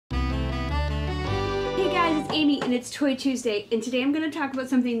guys, it's Amy and it's Toy Tuesday, and today I'm going to talk about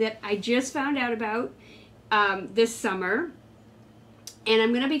something that I just found out about this summer. And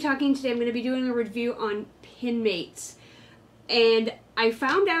I'm going to be doing a review on Pinmates. And I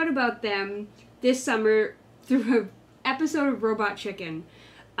found out about them this summer through an episode of Robot Chicken.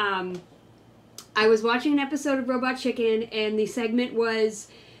 I was watching an episode of Robot Chicken, and the segment was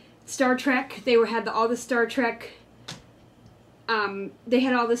Star Trek. They had all the Star Trek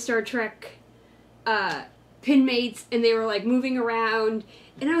Pinmates, and they were like moving around,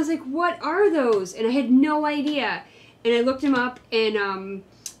 and I was like, what are those? And I had no idea, and I looked them up, and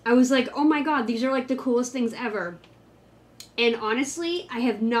I was like, oh my god, these are like the coolest things ever. And honestly, I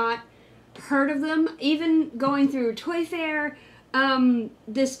have not heard of them. Even going through Toy Fair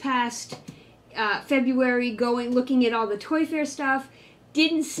this past February, looking at all the Toy Fair stuff,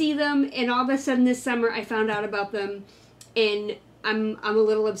 didn't see them, and all of a sudden this summer I found out about them, and I'm a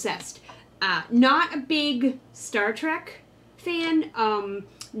little obsessed. Not a big Star Trek fan,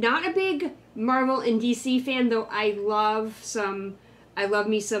 not a big Marvel and DC fan, though I love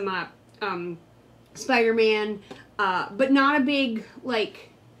me some Spider-Man, but not a big,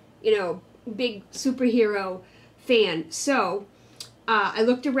 big superhero fan. So I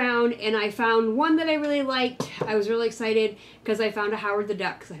looked around and I found one that I really liked. I was really excited because I found a Howard the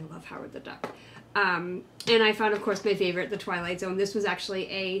Duck, because I love Howard the Duck. And I found, of course, my favorite, the Twilight Zone. This was actually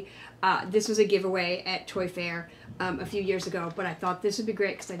a giveaway at Toy Fair a few years ago, but I thought this would be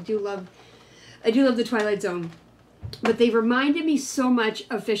great because I do love the Twilight Zone. But they reminded me so much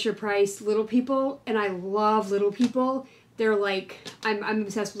of Fisher-Price Little People, and I love Little People. They're like, I'm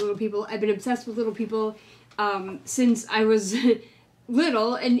obsessed with Little People. I've been obsessed with Little People since I was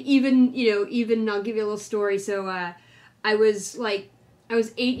little, and even I'll give you a little story. So I was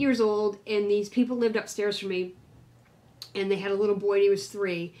 8 years old, and these people lived upstairs from me, and they had a little boy, and he was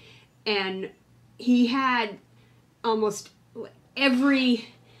 3, and he had almost every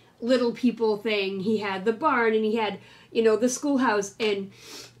Little People thing. He had the barn, and he had, the schoolhouse, and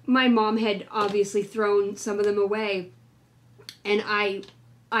my mom had obviously thrown some of them away, and I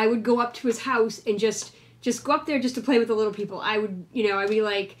would go up to his house and just go up there just to play with the Little People. I would, I'd be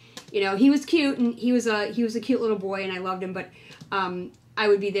like, he was cute, and he was a cute little boy, and I loved him, but I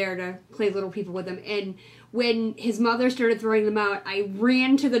would be there to play Little People with him. And when his mother started throwing them out, I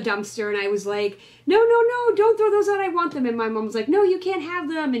ran to the dumpster, and I was like, no, don't throw those out, I want them. And my mom was like, no, you can't have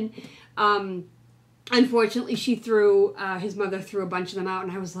them. And unfortunately, his mother threw a bunch of them out,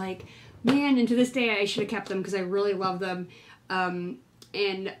 and I was like, man, and to this day, I should have kept them because I really love them.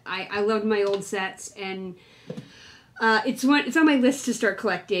 And I loved my old sets, and it's on my list to start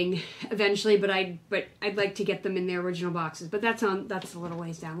collecting eventually, but I'd like to get them in their original boxes. But that's a little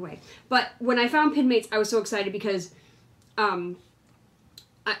ways down the way. But when I found Pinmates, I was so excited because I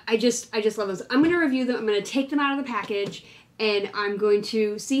just love those. I'm going to review them. I'm going to take them out of the package, and I'm going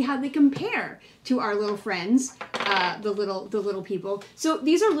to see how they compare to our little friends, the Little People. So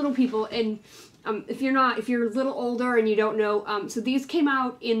these are Little People, and if you're a little older and you don't know, so these came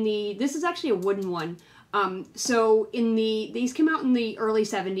out this is actually a wooden one. These came out in the early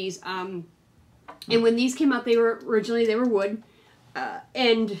 70s, and when these came out, they were wood,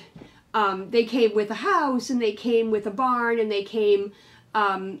 and they came with a house, and they came with a barn, and they came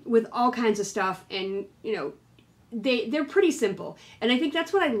with all kinds of stuff, and they're pretty simple, and I think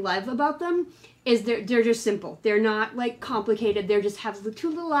that's what I love about them, is they're just simple. They're not like complicated. They just have 2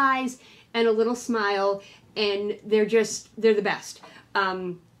 little eyes and a little smile, and they're the best.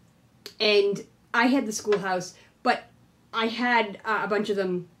 And I had the schoolhouse, but I had a bunch of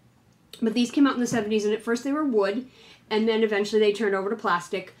them. But these came out in the 70s, and at first they were wood, and then eventually they turned over to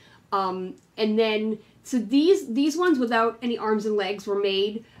plastic. And then, so these ones without any arms and legs were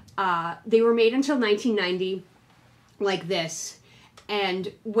made, they were made until 1990, like this.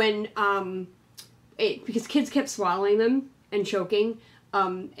 And when, because kids kept swallowing them and choking,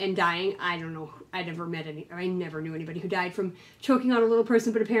 and dying. I don't know. I never knew anybody who died from choking on a little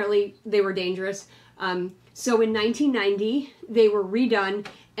person, but apparently they were dangerous. So in 1990, they were redone,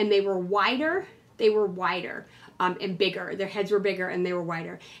 and they were wider. And bigger. Their heads were bigger, and they were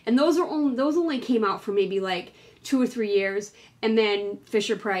wider. And those only came out for maybe like 2 or 3 years, and then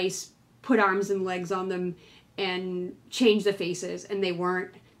Fisher-Price put arms and legs on them and changed the faces, and they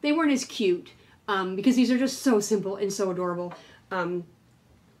weren't as cute, because these are just so simple and so adorable.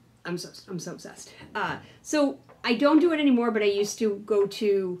 I'm so obsessed. So I don't do it anymore, but I used to go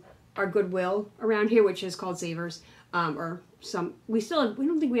to our Goodwill around here, which is called Savers, we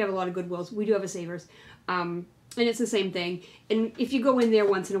don't think we have a lot of Goodwills. We do have a Savers, and it's the same thing. And if you go in there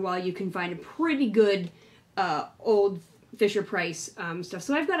once in a while, you can find a pretty good old Fisher-Price stuff.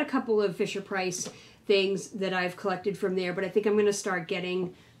 So I've got a couple of Fisher-Price things that I've collected from there, but I think I'm going to start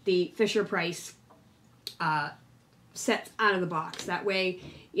getting the Fisher-Price sets out of the box. That way,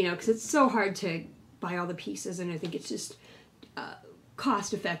 you know, because it's so hard to buy all the pieces, and I think it's just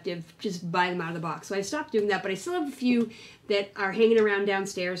cost effective just buy them out of the box. So I stopped doing that, but I still have a few that are hanging around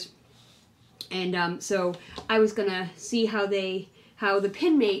downstairs. And so I was gonna see how the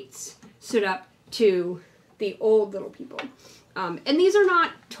pin mates stood up to the old Little People. And these are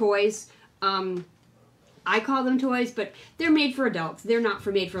not toys. I call them toys, but they're made for adults. They're not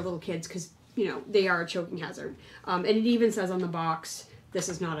made for little kids because, you know, they are a choking hazard. And it even says on the box, this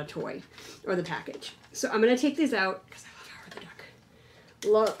is not a toy, or the package. So I'm going to take these out because I love Howard the Duck.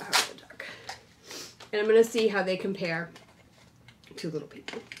 Love Howard the Duck. And I'm going to see how they compare to Little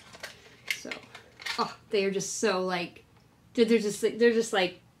People. So, oh, they are just so like, they're just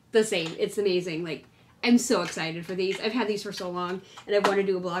like the same. It's amazing. Like, I'm so excited for these. I've had these for so long, and I want to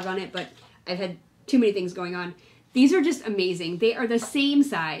do a blog on it, but I've had too many things going on. These are just amazing. They are the same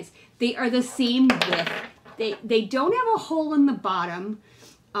size. They are the same width. They don't have a hole in the bottom,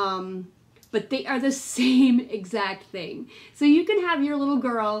 but they are the same exact thing. So you can have your little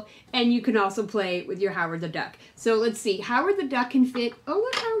girl, and you can also play with your Howard the Duck. So let's see. Howard the Duck can fit, oh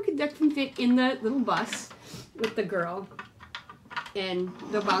look, Howard the Duck can fit in the little bus with the girl. And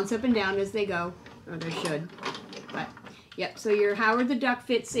they'll bounce up and down as they go. Or they should. But, yep, so your Howard the Duck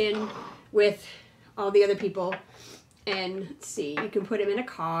fits in with all the other people. And let's see, you can put him in a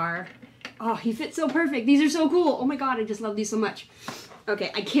car. Oh, he fits so perfect. These are so cool. Oh my god, I just love these so much.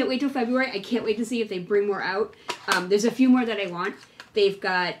 Okay, I can't wait till February. I can't wait to see if they bring more out. There's a few more that I want. They've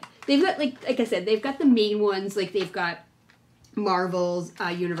got like I said, they've got the main ones. Like they've got Marvel's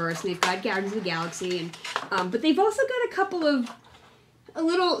universe, and they've got Guardians of the Galaxy, and but they've also got a couple of a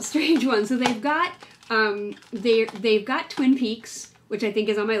little strange ones. So they've got they've got Twin Peaks, which I think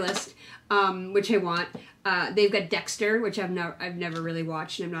is on my list, which I want. They've got Dexter, which I've never really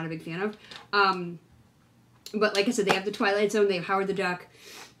watched and I'm not a big fan of. But like I said, they have the Twilight Zone, they have Howard the Duck.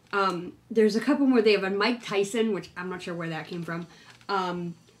 There's a couple more. They have a Mike Tyson, which I'm not sure where that came from.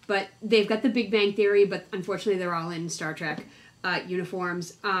 But they've got the Big Bang Theory, but unfortunately they're all in Star Trek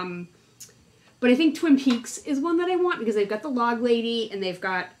uniforms. But I think Twin Peaks is one that I want because they've got the Log Lady, and they've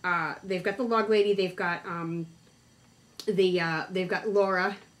got the Log Lady. They've got they've got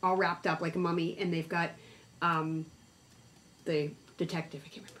Laura all wrapped up like a mummy, and they've got the detective. I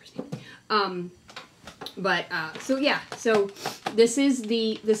can't remember his name. So yeah, so this is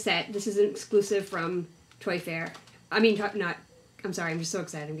the set. This is an exclusive from Toy Fair. I mean, I'm sorry, I'm just so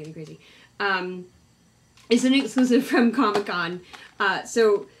excited. I'm getting crazy. It's an exclusive from Comic-Con.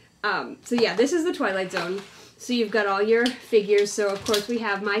 So yeah, this is the Twilight Zone. So you've got all your figures. So of course we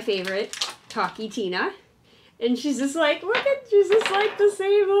have my favorite, Talkie Tina. And she's just like, look at, she's just like the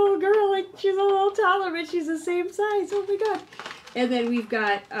same little girl. Like, she's a little taller, but she's the same size. Oh my god. And then we've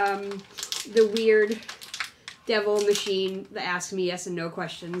got the weird devil machine that asks me yes and no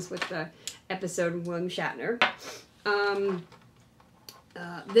questions with the episode William Shatner.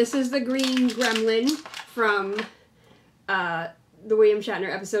 This is the green gremlin from the William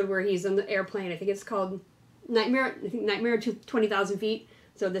Shatner episode where he's on the airplane. I think it's called Nightmare to 20,000 Feet.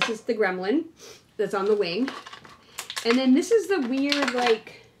 So this is the gremlin that's on the wing. And then this is the weird,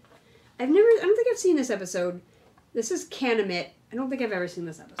 like, I don't think I've seen this episode. This is Canamit. I don't think I've ever seen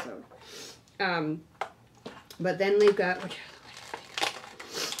this episode. But then they've got,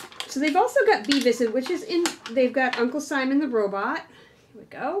 so they've also got Beavis, which is they've got Uncle Simon the Robot. Here we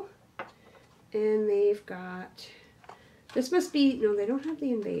go. And they've got, this must be, no, they don't have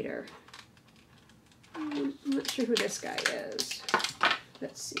the Invader. I'm not sure who this guy is.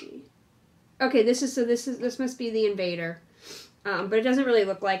 Let's see. Okay, this must be the Invader. But it doesn't really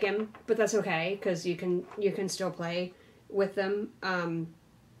look like him, but that's okay, because you can still play with them.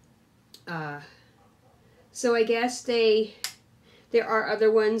 So I guess there are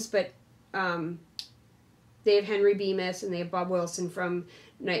other ones, but they have Henry Bemis, and they have Bob Wilson from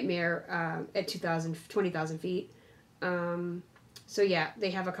Nightmare at 20,000 Feet. So yeah, they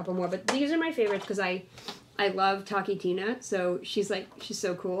have a couple more, but these are my favorites because I love Talkie Tina, so she's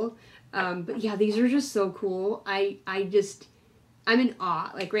so cool. But yeah, these are just so cool. I'm in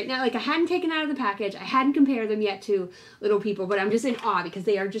awe. Like right now, like I hadn't taken out of the package. I hadn't compared them yet to Little People, but I'm just in awe because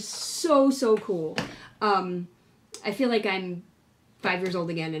they are just so cool. I feel like I'm 5 years old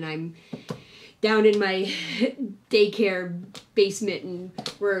again and I'm down in my daycare basement and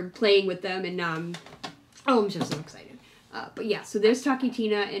we're playing with them and oh, I'm just so excited. But yeah, so there's Talkie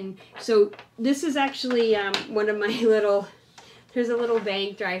Tina, and so this is actually one of my little, there's a little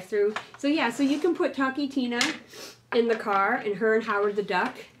bank drive-through. So yeah, so you can put Talkie Tina in the car, and her and Howard the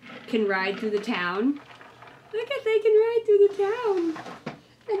Duck can ride through the town. Look at, they can ride through the town.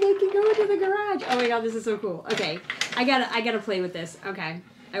 And they can go into the garage. Oh my god, this is so cool. Okay, I gotta play with this. Okay,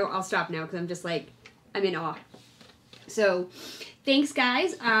 I'll stop now because I'm just like, I'm in awe. So, thanks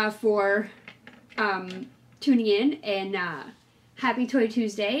guys for tuning in, and happy Toy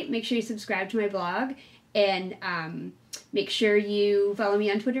Tuesday. Make sure you subscribe to my blog, and make sure you follow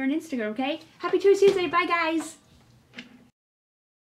me on Twitter and Instagram, okay? Happy Toy Tuesday. Bye guys.